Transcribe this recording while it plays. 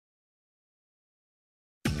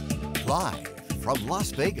Live from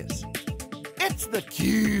Las Vegas, it's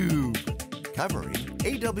theCUBE, covering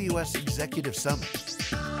AWS Executive Summit.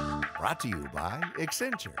 Brought to you by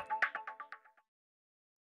Accenture.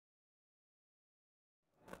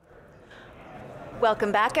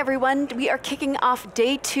 Welcome back, everyone. We are kicking off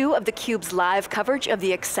day 2 of theCUBE's live coverage of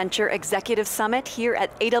the Accenture Executive Summit here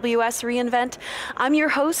at AWS reInvent. I'm your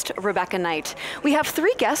host, Rebecca Knight. We have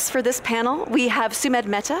 3 guests for this panel. We have Sumedh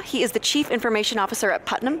Mehta. He is the Chief Information Officer at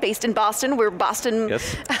Putnam, based in Boston. We're Boston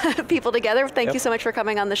people together. Thank you so much for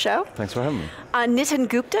coming on the show. Thanks for having me. Nitin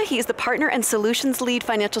Gupta, he is the Partner and Solutions Lead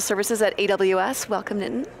Financial Services at AWS. Welcome,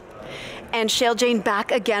 Nitin. And Shail Jain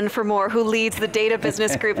back again for more, who leads the data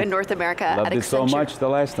business group in North America at Accenture. Loved it so much the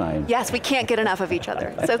last time. Yes, we can't get enough of each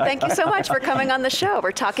other. So thank you so much for coming on the show.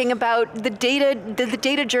 We're talking about the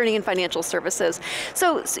data journey in financial services.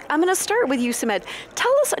 So I'm going to start with you, Sumedh.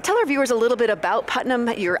 Tell our viewers a little bit about Putnam,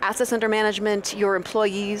 your assets under management, your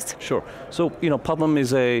employees. Sure. So, Putnam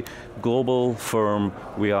is a global firm.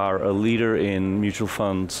 We are a leader in mutual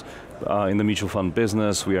funds. In the mutual fund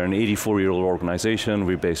business. We are an 84-year-old organization.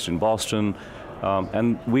 We're based in Boston,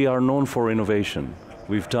 and we are known for innovation.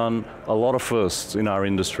 We've done a lot of firsts in our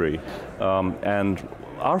industry, and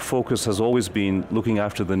our focus has always been looking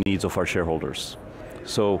after the needs of our shareholders.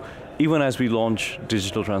 So even as we launch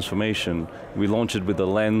digital transformation, we launch it with the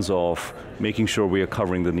lens of making sure we are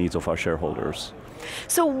covering the needs of our shareholders.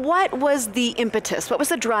 So what was the impetus? What was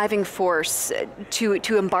the driving force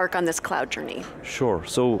to embark on this cloud journey? Sure.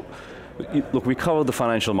 So, look, we cover the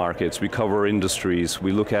financial markets, we cover industries,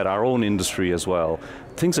 we look at our own industry as well.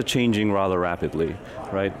 Things are changing rather rapidly,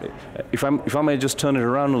 right? If I may just turn it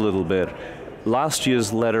around a little bit, last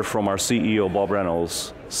year's letter from our CEO, Bob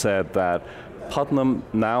Reynolds, said that Putnam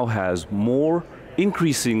now has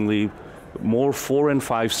increasingly more 4- and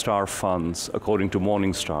 5-star funds, according to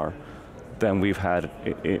Morningstar, than we've had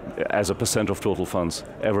as a % of total funds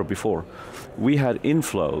ever before. We had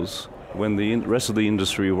inflows when the rest of the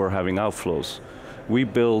industry were having outflows. We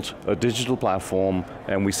built a digital platform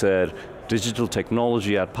and we said, digital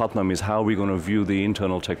technology at Putnam is how we're going to view the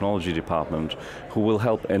internal technology department, who will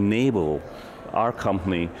help enable our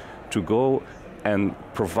company to go and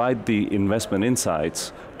provide the investment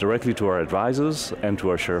insights directly to our advisors and to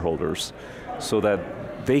our shareholders, so that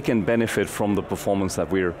they can benefit from the performance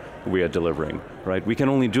that we are delivering, right? We can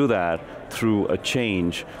only do that through a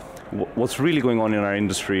change. What's really going on in our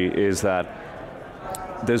industry is that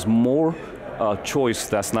there's more choice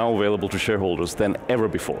that's now available to shareholders than ever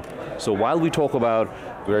before. So while we talk about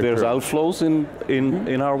there's outflows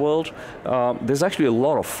in our world, there's actually a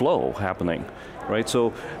lot of flow happening, right?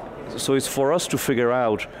 So it's for us to figure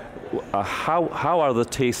out how are the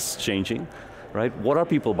tastes changing, right? What are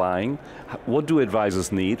people buying? What do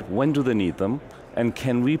advisors need? When do they need them? And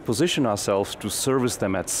can we position ourselves to service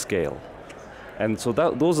them at scale? And so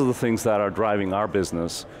those are the things that are driving our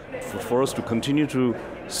business. For us to continue to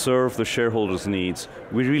serve the shareholders' needs,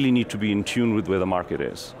 we really need to be in tune with where the market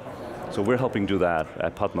is. So we're helping do that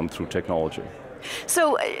at Putnam through technology.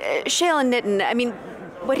 So Shail and Nitin, I mean,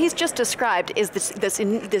 what he's just described is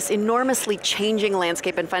this enormously changing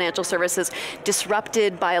landscape in financial services,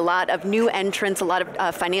 disrupted by a lot of new entrants, a lot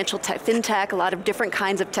of financial fintech, a lot of different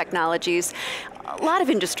kinds of technologies. A lot of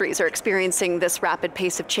industries are experiencing this rapid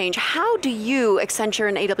pace of change. How do you, Accenture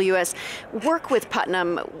and AWS, work with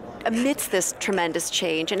Putnam amidst this tremendous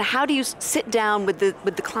change? And how do you sit down with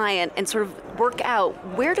the client and sort of work out,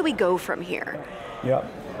 where do we go from here? Yeah.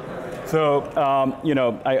 So,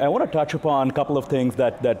 I want to touch upon a couple of things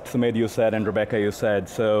that Sumedh you said and Rebecca you said.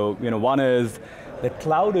 So, one is that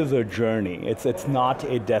cloud is a journey. It's not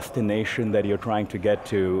a destination that you're trying to get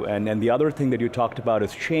to. And the other thing that you talked about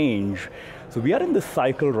is change. So we are in this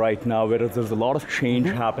cycle right now where there's a lot of change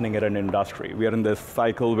happening at an industry. We are in this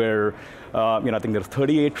cycle where, I think there's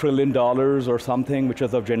 $38 trillion or something, which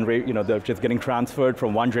is which is getting transferred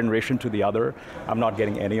from one generation to the other. I'm not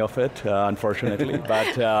getting any of it, unfortunately,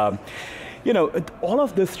 but all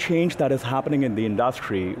of this change that is happening in the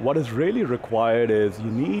industry, what is really required is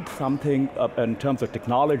you need something in terms of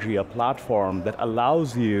technology, a platform that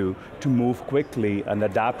allows you to move quickly and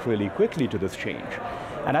adapt really quickly to this change.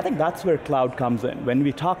 And I think that's where cloud comes in. When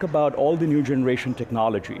we talk about all the new generation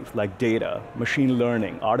technologies like data, machine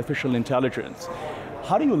learning, artificial intelligence,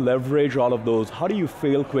 how do you leverage all of those? How do you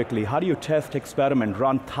fail quickly? How do you test, experiment,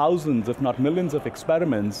 run thousands, if not millions of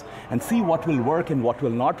experiments and see what will work and what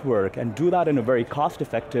will not work, and do that in a very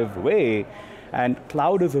cost-effective way? And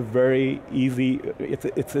cloud is a very easy,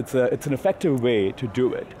 it's an effective way to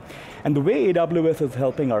do it. And the way AWS is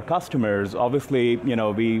helping our customers, obviously,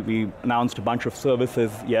 we announced a bunch of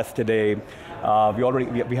services yesterday.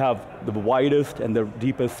 We have the widest and the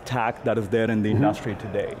deepest stack that is there in the industry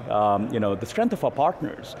today. The strength of our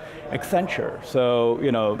partners, Accenture. So,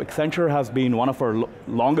 Accenture has been one of our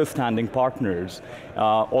longest standing partners,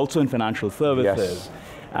 also in financial services. Yes.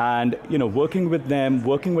 And working with them,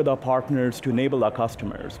 working with our partners to enable our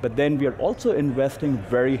customers. But then we are also investing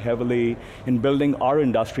very heavily in building our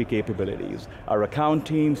industry capabilities. Our account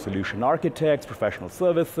team, solution architects, professional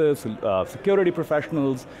services, security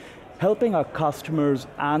professionals, helping our customers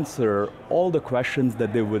answer all the questions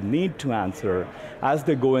that they would need to answer as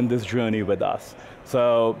they go in this journey with us.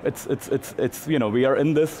 So we are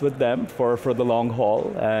in this with them for the long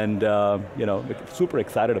haul, and we're super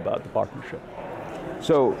excited about the partnership.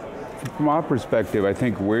 So, from our perspective, I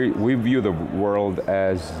think we view the world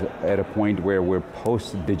as at a point where we're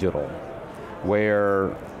post-digital,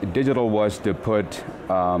 where digital was to put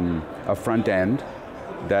a front end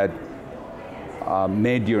that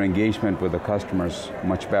made your engagement with the customers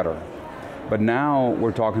much better. But now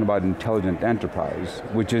we're talking about intelligent enterprise,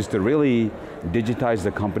 which is to really digitize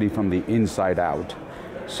the company from the inside out.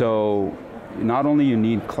 So, not only you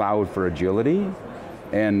need cloud for agility,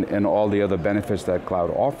 and all the other benefits that cloud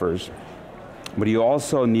offers, but you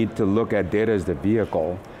also need to look at data as the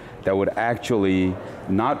vehicle that would actually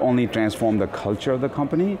not only transform the culture of the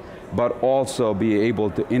company, but also be able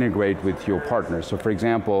to integrate with your partners. So for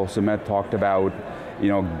example, Sumedh talked about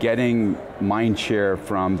getting mind share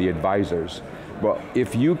from the advisors. Well,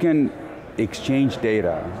 if you can exchange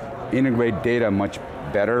data, integrate data much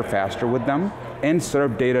better, faster with them, and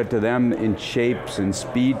serve data to them in shapes and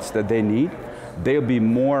speeds that they need, they'll be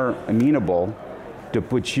more amenable to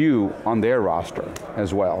put you on their roster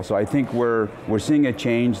as well. So I think we're seeing a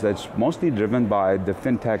change that's mostly driven by the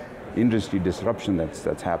fintech industry disruption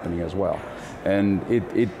that's happening as well. And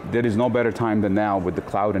there is no better time than now with the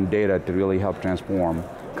cloud and data to really help transform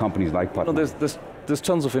companies like Putnam. There's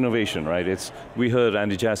tons of innovation, right? We heard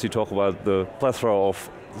Andy Jassy talk about the plethora of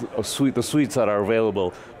the suites that are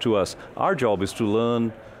available to us. Our job is to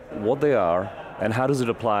learn what they are and how does it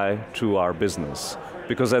apply to our business.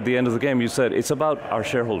 Because at the end of the game, you said, it's about our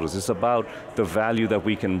shareholders, it's about the value that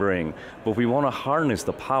we can bring, but we want to harness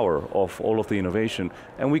the power of all of the innovation,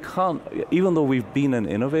 and we can't, even though we've been an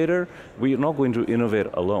innovator, we're not going to innovate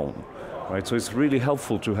alone, right? So it's really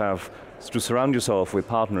helpful to surround yourself with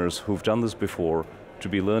partners who've done this before, to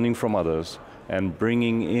be learning from others, and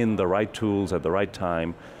bringing in the right tools at the right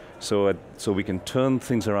time, so we can turn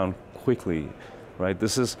things around quickly, right?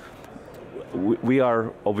 We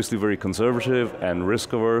are obviously very conservative and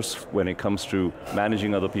risk averse when it comes to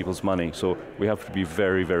managing other people's money, so we have to be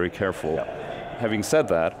very, very careful. Yeah. Having said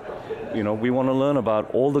that, we want to learn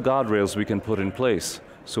about all the guardrails we can put in place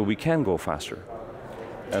so we can go faster.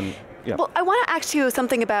 And yeah. Well, I want to ask you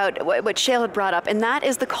something about what Shail had brought up, and that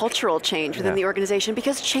is the cultural change within the organization,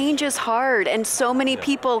 because change is hard, and so many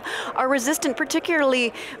people are resistant,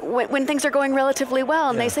 particularly when things are going relatively well,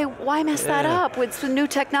 and they say, why mess that up with some new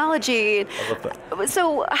technology?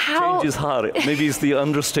 So how... Change is hard. Maybe it's the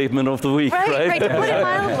understatement of the week, right? Right, to put it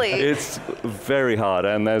mildly. It's very hard,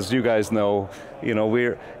 and as you guys know,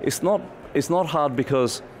 it's not hard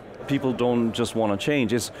because people don't just want to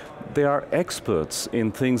change. They are experts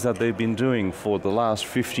in things that they've been doing for the last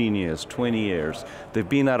 15 years, 20 years. They've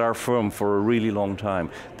been at our firm for a really long time.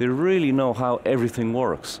 They really know how everything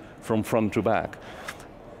works from front to back.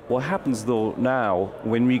 What happens though now,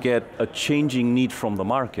 when we get a changing need from the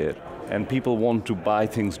market, and people want to buy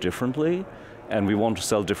things differently, and we want to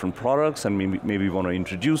sell different products, and maybe we want to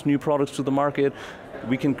introduce new products to the market,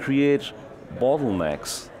 we can create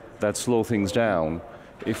bottlenecks that slow things down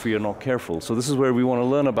if we are not careful. So this is where we want to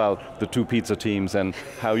learn about the two pizza teams and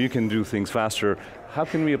how you can do things faster. How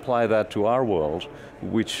can we apply that to our world,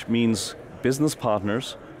 which means business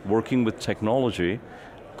partners working with technology,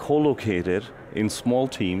 co-located in small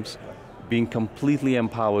teams, being completely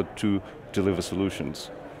empowered to deliver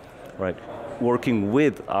solutions, right? Working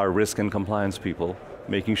with our risk and compliance people,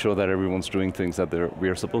 making sure that everyone's doing things that we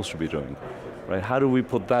are supposed to be doing. Right? How do we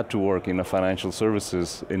put that to work in a financial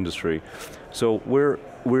services industry? So we're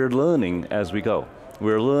learning as we go.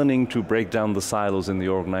 We're learning to break down the silos in the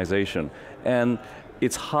organization. And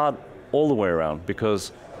it's hard all the way around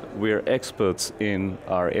because we're experts in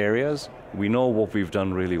our areas. We know what we've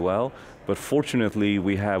done really well, but fortunately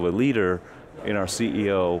we have a leader in our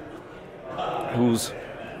CEO who's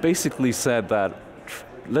basically said that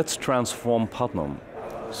let's transform Putnam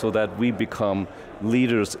so that we become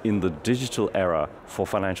leaders in the digital era for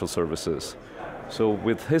financial services. So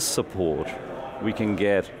with his support, we can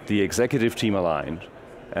get the executive team aligned,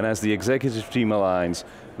 and as the executive team aligns,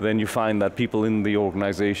 then you find that people in the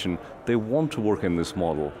organization, they want to work in this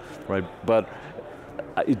model, right? But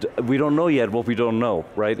we don't know yet what we don't know,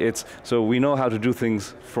 right? So we know how to do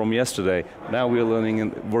things from yesterday. Now we're learning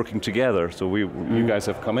and working together. So you guys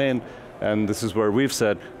have come in, and this is where we've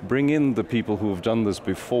said, bring in the people who have done this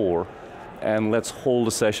before, and let's hold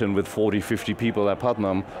a session with 40, 50 people at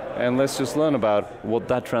Putnam, and let's just learn about what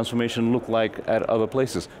that transformation looked like at other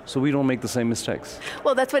places, so we don't make the same mistakes.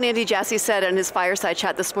 Well, that's what Andy Jassy said in his fireside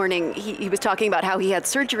chat this morning. He was talking about how he had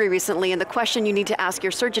surgery recently, and the question you need to ask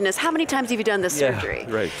your surgeon is, how many times have you done this surgery?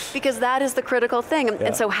 Right. Because that is the critical thing,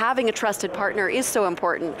 and so having a trusted partner is so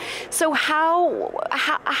important. So how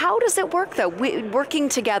does it work though? Working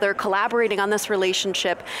together, collaborating on this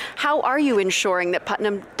relationship, how are you ensuring that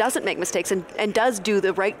Putnam doesn't make mistakes and does do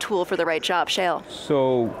the right tool for the right job? Shail.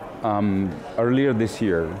 So earlier this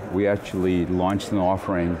year, we actually launched an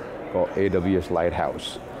offering called AWS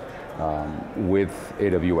Lighthouse with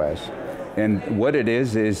AWS. And what it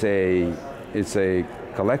is it's a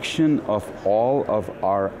collection of all of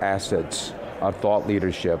our assets, our thought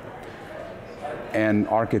leadership, and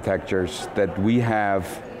architectures that we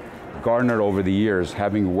have garnered over the years,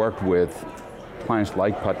 having worked with clients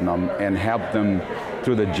like Putnam and helped them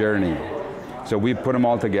through the journey. So we put them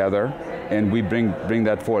all together, and we bring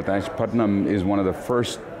that forth. And Putnam is one of the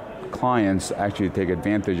first clients to actually take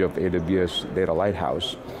advantage of AWS Data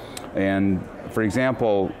Lighthouse. And for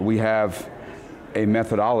example, we have a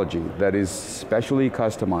methodology that is specially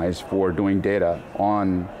customized for doing data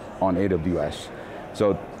on AWS.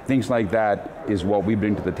 So things like that is what we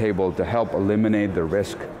bring to the table to help eliminate the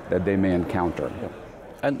risk that they may encounter. Yeah.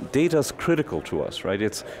 And data's critical to us,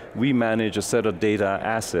 right? We manage a set of data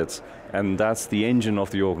assets, and that's the engine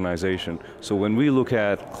of the organization. So when we look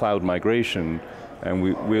at cloud migration, and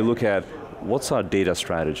we look at what's our data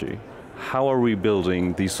strategy, how are we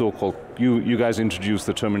building these so-called, you guys introduced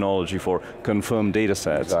the terminology for confirmed data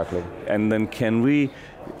sets. Exactly. And then can we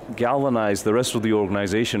galvanize the rest of the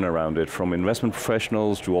organization around it, from investment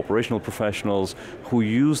professionals to operational professionals who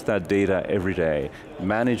use that data every day,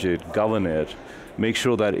 manage it, govern it, make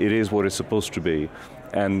sure that it is what it's supposed to be.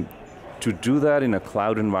 And to do that in a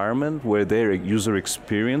cloud environment where their user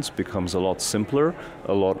experience becomes a lot simpler,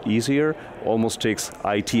 a lot easier, almost takes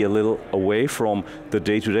IT a little away from the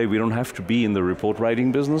day-to-day. We don't have to be in the report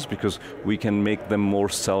writing business because we can make them more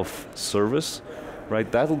self-service,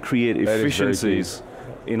 right? That'll create efficiencies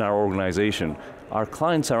in our organization. Our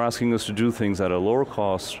clients are asking us to do things at a lower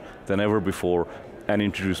cost than ever before and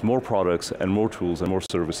introduce more products and more tools and more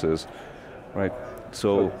services, right?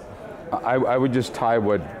 So I would just tie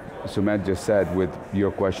what Sumedh just said with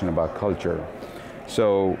your question about culture.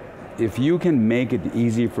 So if you can make it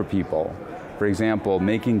easy for people, for example,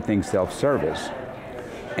 making things self-service,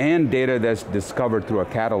 and data that's discovered through a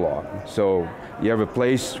catalog. So you have a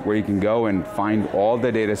place where you can go and find all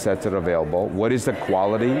the data sets that are available, what is the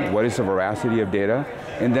quality, what is the veracity of data,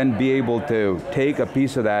 and then be able to take a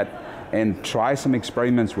piece of that and try some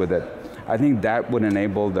experiments with it. I think that would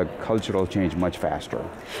enable the cultural change much faster.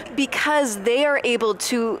 Because they are able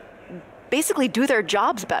to basically do their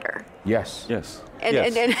jobs better. Yes. yes.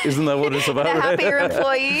 And Isn't that what it's about? A happier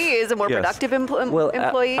employee is a more productive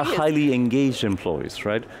employee. A highly engaged employees,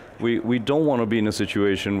 right? We don't want to be in a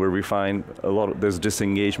situation where we find there's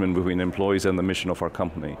disengagement between employees and the mission of our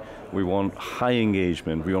company. We want high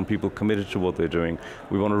engagement. We want people committed to what they're doing.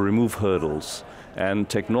 We want to remove hurdles. And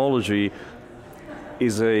technology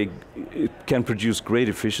it can produce great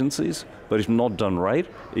efficiencies, but if not done right,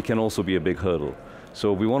 it can also be a big hurdle.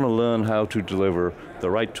 So we want to learn how to deliver the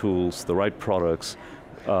right tools, the right products,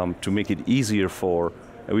 to make it easier for,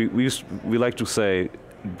 we like to say,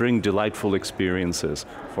 bring delightful experiences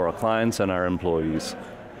for our clients and our employees.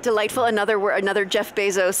 Delightful, another Jeff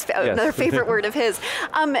Bezos, another favorite word of his.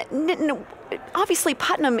 Nitin, obviously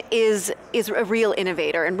Putnam is a real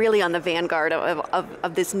innovator and really on the vanguard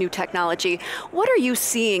of this new technology. What are you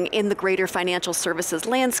seeing in the greater financial services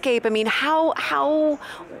landscape? I mean,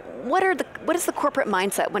 what is the corporate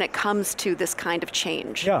mindset when it comes to this kind of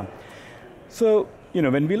change? Yeah, so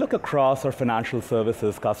when we look across our financial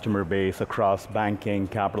services customer base, across banking,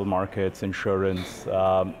 capital markets, insurance,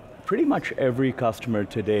 pretty much every customer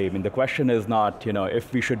today, I mean, the question is not,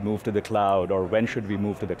 if we should move to the cloud or when should we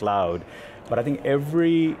move to the cloud, but I think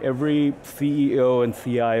every CEO and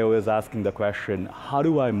CIO is asking the question, how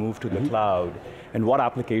do I move to the cloud? And what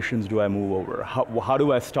applications do I move over? How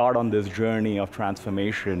do I start on this journey of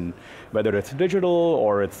transformation, whether it's digital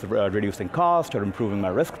or it's reducing cost or improving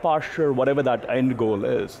my risk posture, whatever that end goal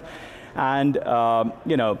is. And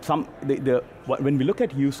when we look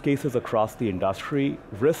at use cases across the industry,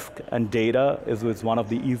 risk and data is one of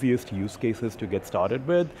the easiest use cases to get started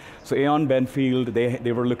with. So Aon Benfield,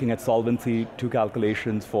 they were looking at Solvency II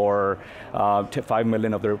calculations for 5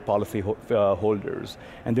 million of their policy holders.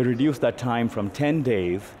 And they reduced that time from 10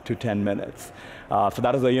 days to 10 minutes. So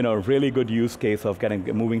that is a really good use case of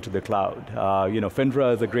moving to the cloud.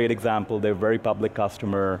 FINRA is a great example. They're a very public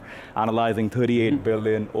customer, analyzing 38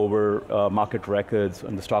 billion over market records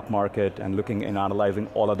in the stock market and looking and analyzing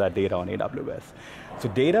all of that data on AWS. So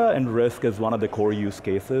data and risk is one of the core use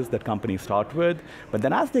cases that companies start with, but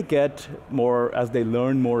then as they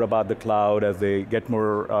learn more about the cloud, as they get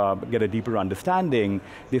a deeper understanding,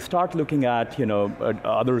 they start looking at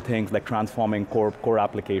other things like transforming core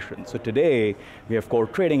applications. So today, we have core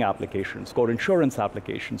trading applications, core insurance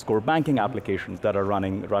applications, core banking applications that are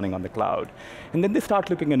running on the cloud. And then they start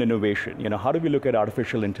looking at innovation. How do we look at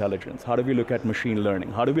artificial intelligence? How do we look at machine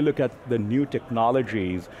learning? How do we look at the new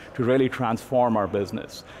technologies to really transform our business?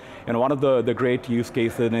 One of the great use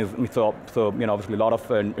cases is, obviously a lot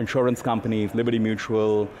of insurance companies, Liberty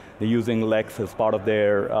Mutual, they're using Lex as part of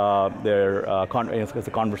as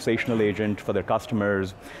a conversational agent for their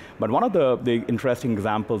customers. But one of the interesting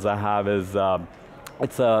examples I have is,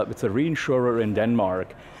 it's a reinsurer in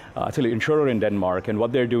Denmark, actually insurer in Denmark, and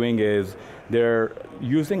what they're doing is they're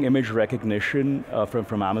using image recognition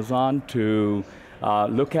from Amazon to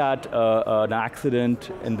look at an accident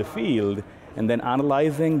in the field and then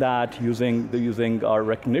analyzing that using our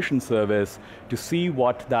recognition service to see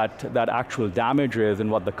what that actual damage is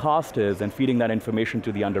and what the cost is, and feeding that information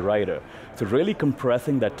to the underwriter. So really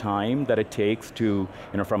compressing that time that it takes to,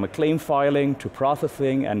 from a claim filing to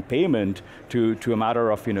processing and payment to a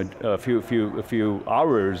matter of a few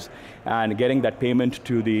hours, and getting that payment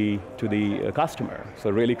to the customer. So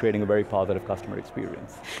really creating a very positive customer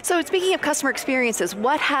experience. So speaking of customer experiences,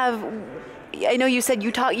 I know you said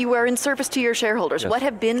you were in service to your shareholders. Yes. What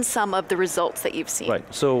have been some of the results that you've seen? Right,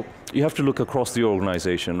 so you have to look across the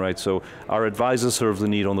organization, right? So our advisors serve the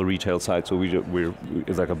need on the retail side, so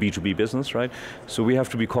it's like a B2B business, right? So we have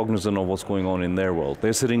to be cognizant of what's going on in their world.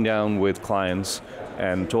 They're sitting down with clients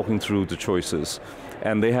and talking through the choices.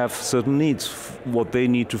 And they have certain needs, what they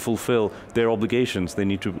need to fulfill, their obligations. They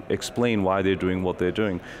need to explain why they're doing what they're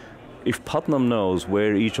doing. If Putnam knows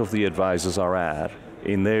where each of the advisors are at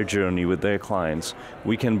in their journey with their clients,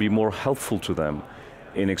 we can be more helpful to them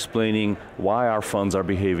in explaining why our funds are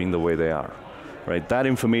behaving the way they are, right? That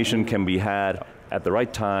information can be had at the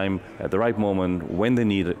right time, at the right moment, when they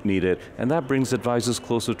need it, and that brings advisors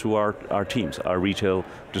closer to our teams, our retail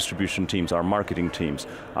distribution teams, our marketing teams,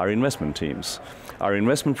 our investment teams. Our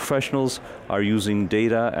investment professionals are using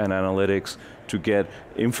data and analytics to get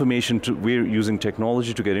information we're using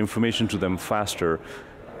technology to get information to them faster.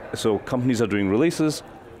 So companies are doing releases,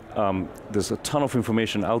 there's a ton of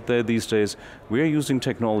information out there these days. We're using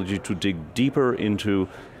technology to dig deeper into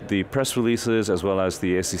the press releases as well as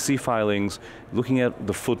the SEC filings, looking at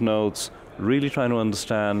the footnotes, really trying to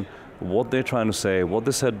understand what they're trying to say, what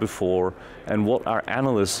they said before, and what our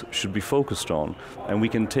analysts should be focused on. And we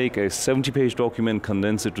can take a 70-page document,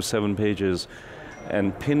 condense it to 7 pages,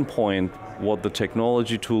 and pinpoint what the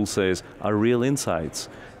technology tool says are real insights.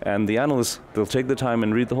 And the analysts, they'll take the time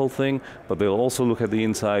and read the whole thing, but they'll also look at the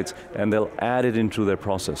insights and they'll add it into their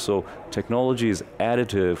process. So technology is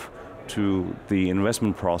additive to the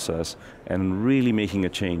investment process and really making a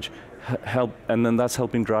change. And then that's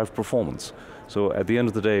helping drive performance. So at the end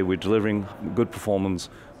of the day, we're delivering good performance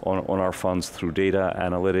on our funds through data,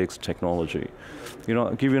 analytics, technology.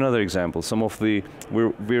 I'll give you another example.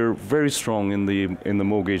 We're very strong in the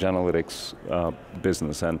mortgage analytics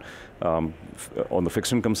business, and on the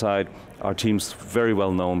fixed income side, our team's very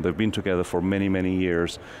well known. They've been together for many, many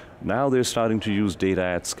years. Now they're starting to use data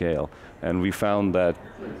at scale, and we found that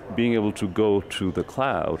being able to go to the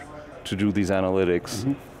cloud to do these analytics,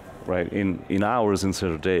 right, in hours instead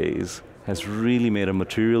of days, has really made a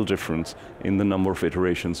material difference in the number of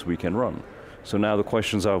iterations we can run. So now the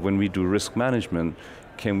questions are, when we do risk management,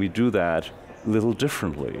 can we do that a little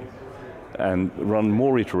differently and run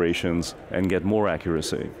more iterations and get more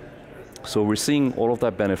accuracy? So we're seeing all of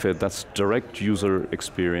that benefit. That's direct user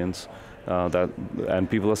experience, and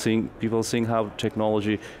people are seeing how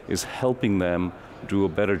technology is helping them do a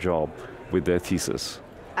better job with their thesis.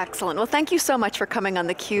 Excellent. Well, thank you so much for coming on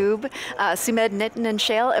theCUBE. Sumedh, Nitin, and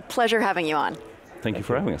Shail, a pleasure having you on. Thank you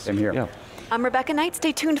for having us. I'm here. Yeah. I'm Rebecca Knight.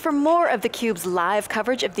 Stay tuned for more of theCUBE's live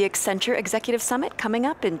coverage of the Accenture Executive Summit coming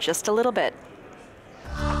up in just a little bit.